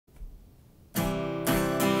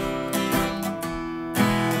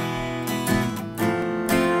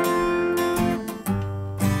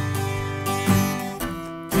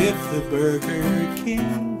If the Burger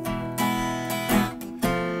King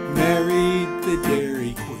married the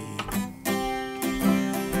Dairy Queen,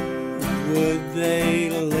 would they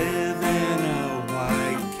live in a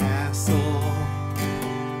White Castle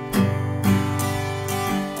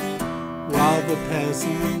while the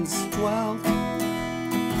peasants dwelt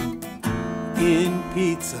in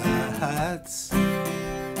Pizza Huts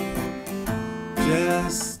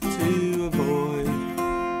just to avoid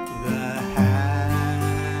the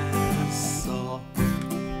hassle?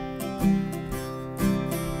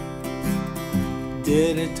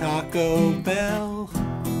 Did a Taco Bell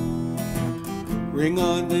ring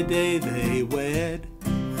on the day they wed,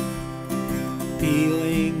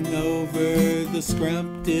 peeling over the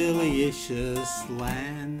scrumptious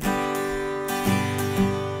land?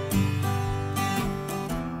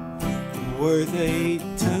 Were they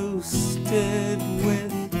toasted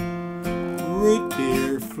with root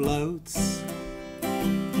beer floats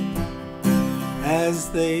as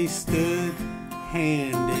they stood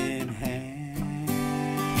hand in hand?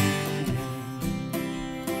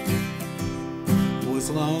 Was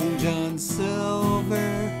Long John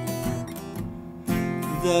Silver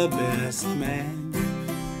the best man?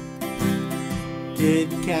 Did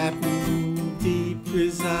Captain D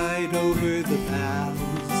preside over the pals?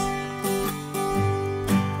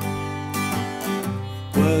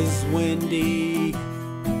 Was Wendy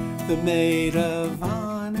the maid of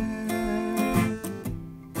honor?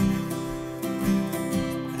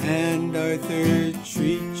 And Arthur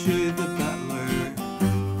Treacher the butler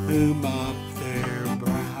who mopped their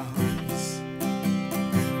brows?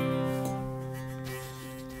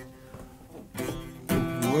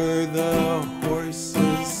 Were the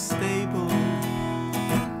horses stabled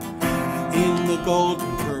in the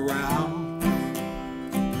Golden Corral?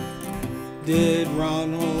 Did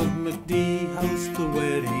Ronald McD host the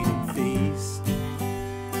wedding feast,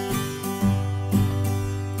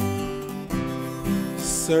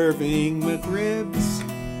 serving McRibs,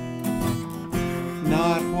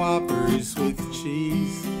 not Whoppers with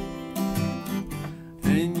cheese,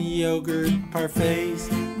 and yogurt parfaits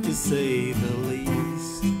to say the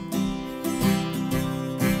least?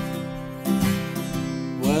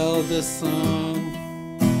 Well, the song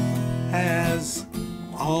has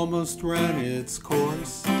almost run its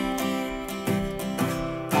course.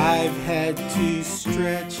 I've had to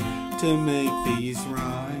stretch to make these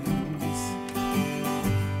rhymes.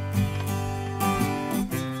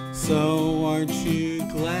 So aren't you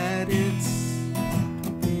glad it's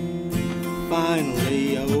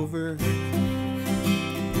finally over,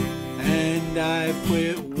 and I've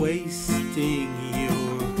quit wasting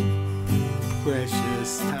your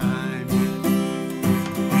precious time?